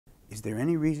Is there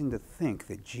any reason to think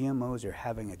that GMOs are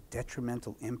having a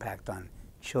detrimental impact on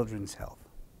children's health?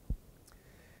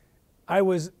 I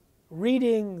was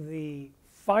reading the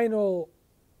final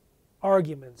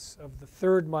arguments of the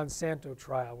third Monsanto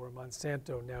trial, where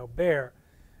Monsanto, now Bayer,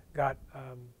 got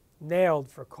nailed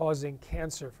for causing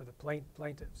cancer for the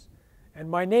plaintiffs. And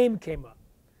my name came up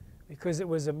because it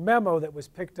was a memo that was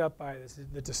picked up by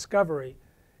the Discovery,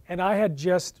 and I had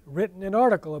just written an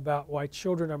article about why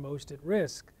children are most at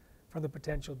risk from the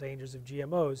potential dangers of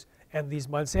GMOs. And these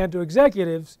Monsanto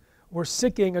executives were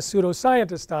sicking a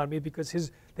pseudoscientist on me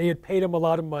because they had paid him a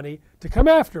lot of money to come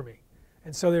after me.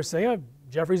 And so they're saying, oh,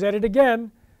 Jeffrey's at it again.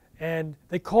 And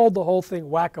they called the whole thing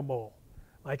whack-a-mole.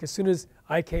 Like as soon as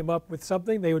I came up with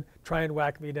something, they would try and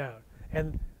whack me down.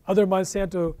 And other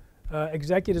Monsanto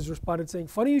executives responded saying,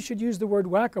 funny you should use the word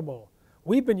whack-a-mole.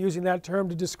 We've been using that term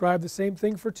to describe the same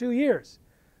thing for 2 years.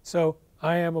 So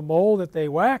I am a mole that they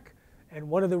whack. And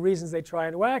one of the reasons they try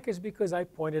and whack is because I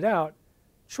pointed out,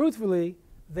 truthfully,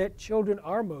 that children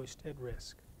are most at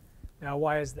risk. Now,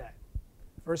 why is that?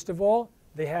 First of all,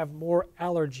 they have more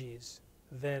allergies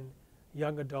than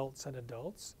young adults and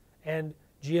adults. And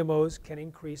GMOs can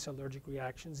increase allergic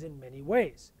reactions in many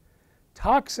ways.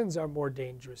 Toxins are more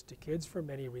dangerous to kids for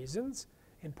many reasons,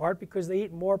 in part because they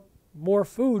eat more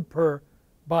food per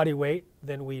body weight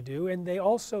than we do, and they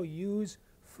also use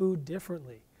food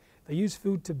differently. They use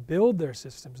food to build their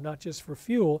systems, not just for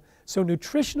fuel, so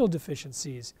nutritional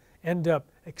deficiencies end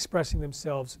up expressing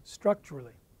themselves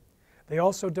structurally. They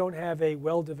also don't have a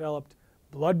well-developed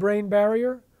blood-brain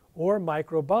barrier or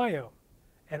microbiome,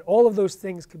 and all of those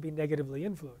things could be negatively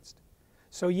influenced.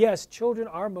 So yes, children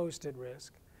are most at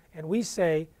risk, and we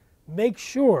say make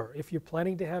sure if you're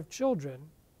planning to have children,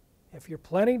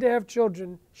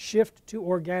 shift to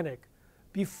organic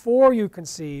before you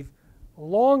conceive,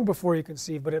 long before you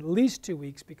conceive, but at least 2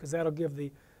 weeks, because that'll give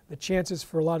the chances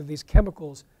for a lot of these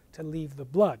chemicals to leave the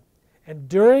blood. And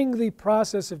during the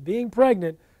process of being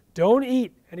pregnant, don't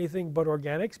eat anything but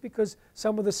organics, because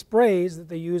some of the sprays that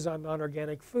they use on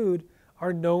non-organic food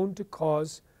are known to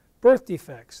cause birth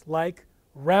defects, like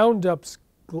Roundup's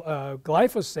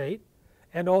glyphosate,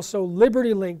 and also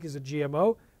Liberty Link is a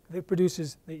GMO that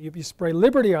produces, you spray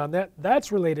Liberty on that, that's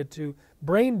related to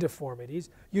brain deformities.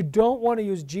 You don't want to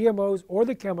use GMOs or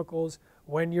the chemicals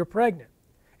when you're pregnant.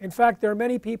 In fact, there are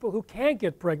many people who can't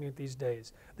get pregnant these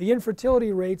days. The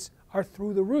infertility rates are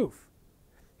through the roof.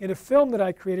 In a film that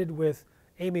I created with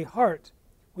Amy Hart,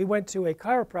 we went to a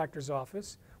chiropractor's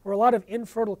office where a lot of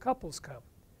infertile couples come.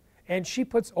 And she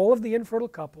puts all of the infertile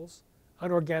couples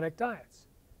on organic diets.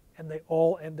 And they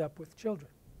all end up with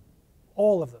children.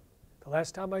 All of them. The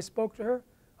last time I spoke to her,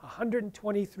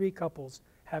 123 couples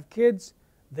have kids.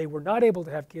 They were not able to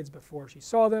have kids before she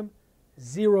saw them.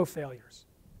 0 failures.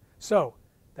 So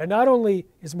that not only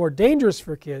is more dangerous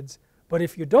for kids, but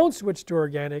if you don't switch to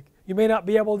organic, you may not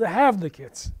be able to have the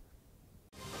kids.